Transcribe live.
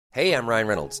Hey, I'm Ryan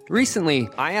Reynolds. Recently,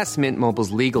 I asked Mint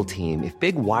Mobile's legal team if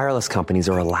big wireless companies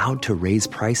are allowed to raise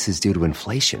prices due to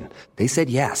inflation. They said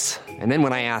yes. And then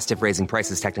when I asked if raising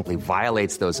prices technically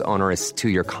violates those onerous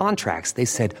two-year contracts, they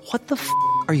said, "What the f***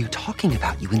 are you talking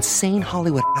about, you insane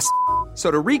Hollywood ass?" So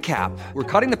to recap, we're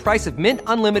cutting the price of Mint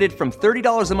Unlimited from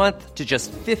 $30 a month to just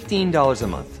 $15 a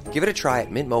month. Give it a try at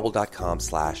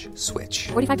mintmobile.com/switch.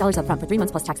 $45 up front for 3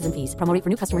 months plus taxes and fees. Promo rate for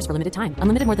new customers for limited time.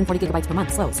 Unlimited more than 40 gigabytes per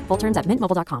month. Slows full terms at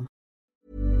mintmobile.com.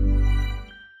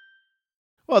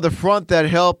 Well, the front that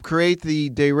helped create the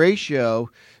derecho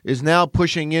is now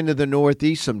pushing into the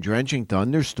Northeast, some drenching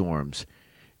thunderstorms.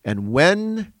 And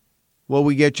when will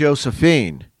we get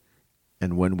Josephine?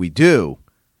 And when we do,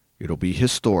 it'll be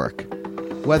historic.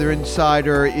 Weather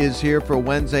Insider is here for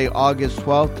Wednesday, August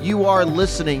 12th. You are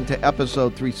listening to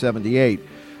episode 378.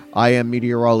 I am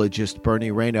meteorologist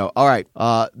Bernie Rayno. All right,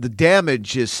 the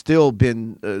damage has still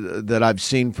been that I've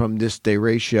seen from this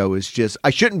derecho is just,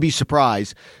 I shouldn't be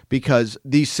surprised because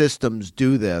these systems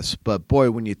do this. But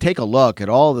boy, when you take a look at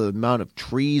all the amount of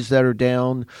trees that are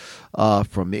down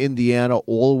from Indiana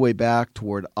all the way back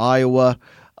toward Iowa,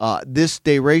 this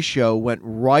derecho went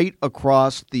right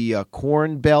across the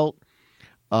Corn Belt.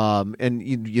 And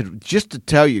you just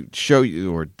to show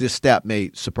you, or this stat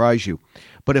may surprise you,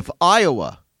 but if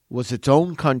Iowa was its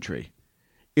own country,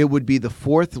 it would be the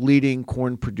fourth leading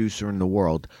corn producer in the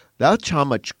world. That's how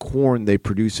much corn they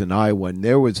produce in Iowa. And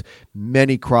there was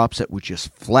many crops that were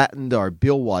just flattened. Our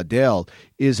Bill Waddell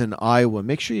is in Iowa.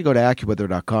 Make sure you go to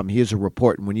AccuWeather.com. He has a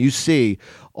report. And when you see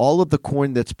all of the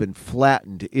corn that's been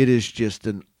flattened, it is just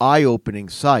an eye-opening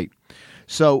sight.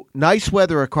 So nice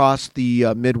weather across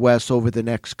the Midwest over the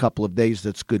next couple of days.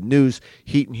 That's good news.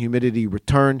 Heat and humidity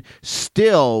return.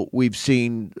 Still, we've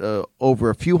seen over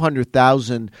a few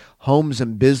 100,000 homes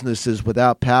and businesses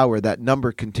without power. That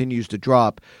number continues to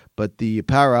drop, but the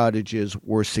power outages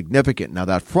were significant. Now,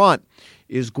 that front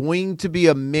is going to be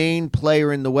a main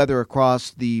player in the weather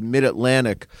across the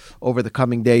mid-Atlantic over the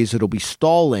coming days. It'll be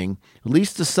stalling, at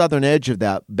least the southern edge of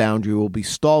that boundary will be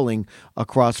stalling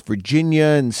across Virginia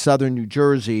and southern New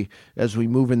Jersey as we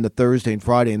move into Thursday and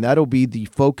Friday, and that'll be the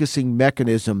focusing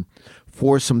mechanism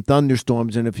for some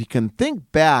thunderstorms. And if you can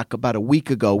think back about a week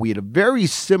ago, we had a very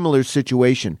similar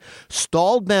situation.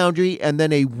 Stalled boundary and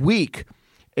then a weak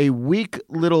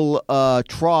little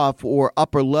trough or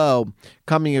upper low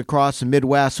coming across the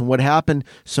Midwest. And what happened?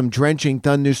 Some drenching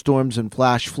thunderstorms and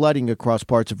flash flooding across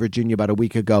parts of Virginia about a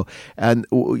week ago. And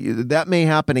that may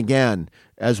happen again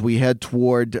as we head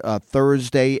toward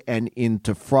Thursday and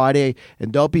into Friday.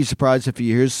 And don't be surprised if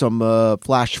you hear some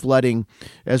flash flooding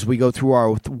as we go through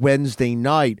our Wednesday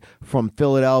night from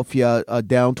Philadelphia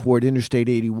down toward Interstate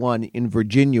 81 in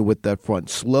Virginia with that front.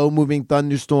 Slow-moving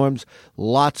thunderstorms,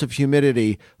 lots of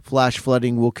humidity. Flash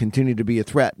flooding will continue to be a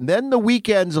threat. And then the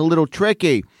weekend's a little tricky.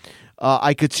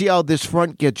 I could see how this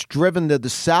front gets driven to the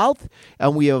south,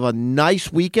 and we have a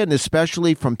nice weekend,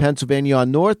 especially from Pennsylvania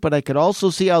on north, but I could also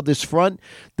see how this front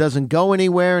doesn't go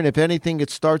anywhere, and if anything,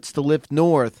 it starts to lift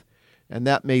north, and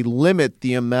that may limit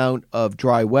the amount of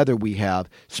dry weather we have,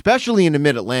 especially in the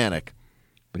mid-Atlantic,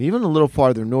 but even a little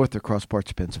farther north across parts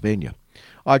of Pennsylvania.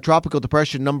 Tropical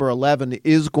depression number 11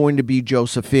 is going to be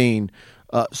Josephine,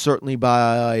 certainly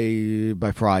by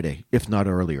Friday, if not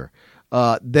earlier.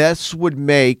 This would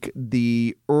make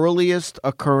the earliest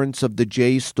occurrence of the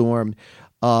J storm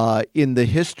in the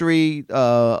history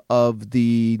of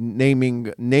the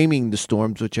naming the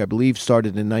storms, which I believe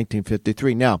started in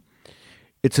 1953. Now,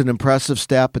 it's an impressive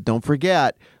stat, but don't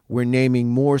forget, we're naming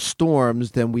more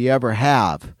storms than we ever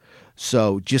have.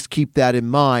 So just keep that in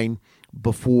mind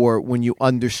before when you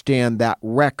understand that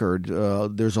record.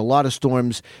 There's a lot of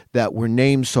storms that were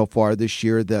named so far this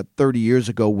year that 30 years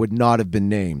ago would not have been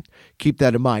named. Keep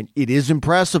that in mind. It is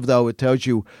impressive, though. It tells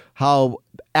you how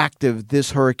active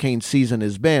this hurricane season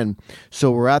has been.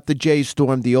 So we're at the J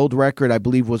storm. The old record, I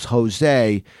believe, was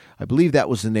Jose. I believe that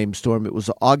was the named storm. It was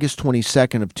August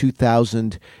 22nd of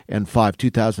 2005.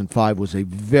 2005 was a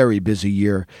very busy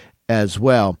year as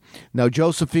well. Now,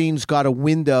 Josephine's got a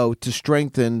window to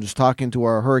strengthen. I was talking to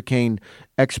our hurricane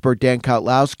expert, Dan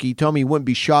Kotlowski. He told me he wouldn't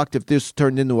be shocked if this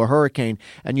turned into a hurricane.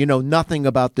 And, nothing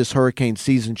about this hurricane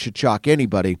season should shock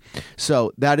anybody.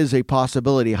 So that is a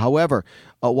possibility. However,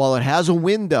 while it has a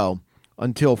window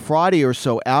until Friday or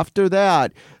so, after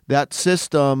that, that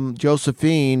system,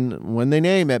 Josephine, when they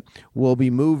name it, will be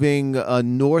moving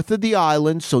north of the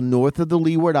island, so north of the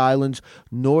Leeward Islands,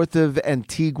 north of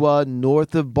Antigua,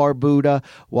 north of Barbuda,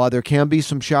 while there can be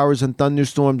some showers and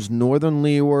thunderstorms, northern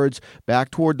Leewards, back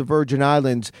toward the Virgin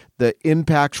Islands, the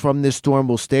impacts from this storm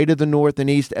will stay to the north and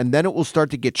east, and then it will start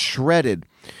to get shredded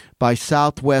by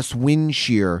southwest wind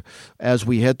shear as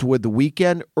we head toward the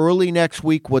weekend. Early next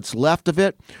week, what's left of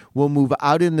it will move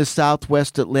out in the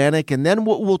southwest Atlantic, and then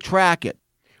we'll track it.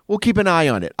 We'll keep an eye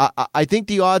on it. I think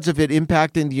the odds of it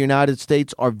impacting the United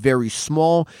States are very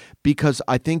small because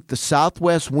I think the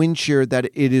southwest wind shear that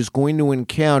it is going to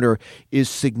encounter is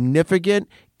significant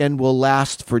and will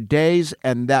last for days,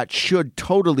 and that should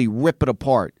totally rip it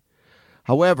apart.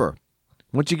 However,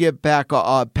 once you get back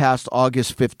past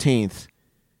August 15th,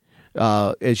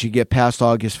 as you get past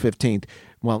August 15th,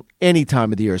 well, any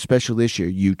time of the year, especially this year,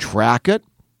 you track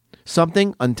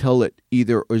something until it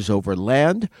either is over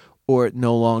land or it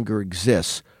no longer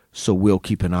exists. So we'll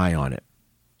keep an eye on it.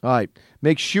 All right.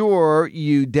 Make sure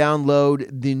you download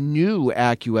the new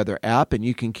AccuWeather app, and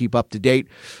you can keep up to date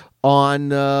on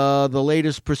the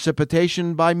latest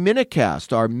precipitation by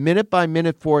Minutecast, our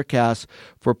minute-by-minute forecast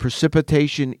for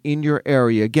precipitation in your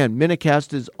area. Again,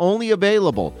 Minutecast is only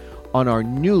available on our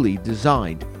newly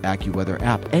designed AccuWeather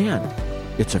app, and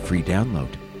it's a free download.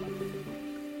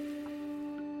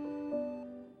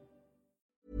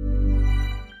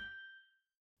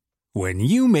 When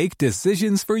you make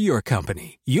decisions for your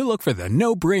company, you look for the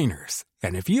no-brainers.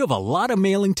 And if you have a lot of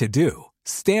mailing to do,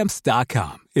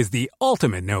 Stamps.com is the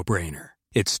ultimate no-brainer.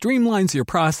 It streamlines your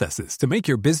processes to make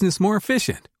your business more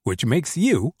efficient, which makes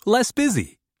you less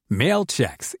busy. Mail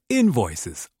checks,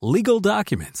 invoices, legal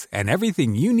documents, and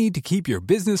everything you need to keep your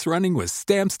business running with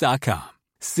Stamps.com.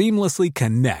 Seamlessly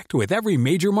connect with every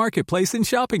major marketplace and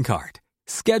shopping cart.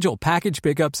 Schedule package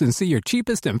pickups and see your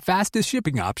cheapest and fastest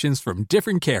shipping options from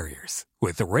different carriers,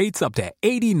 with rates up to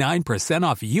 89%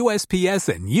 off USPS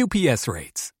and UPS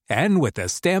rates. And with the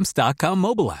Stamps.com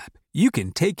mobile app, you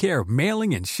can take care of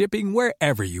mailing and shipping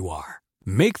wherever you are.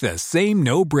 Make the same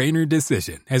no-brainer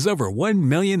decision as over 1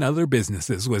 million other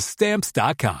businesses with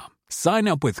Stamps.com. Sign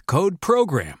up with code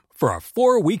PROGRAM for a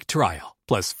 4-week trial,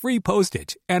 plus free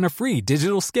postage and a free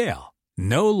digital scale.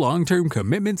 No long-term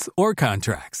commitments or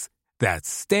contracts. That's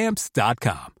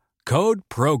Stamps.com. Code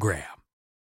PROGRAM.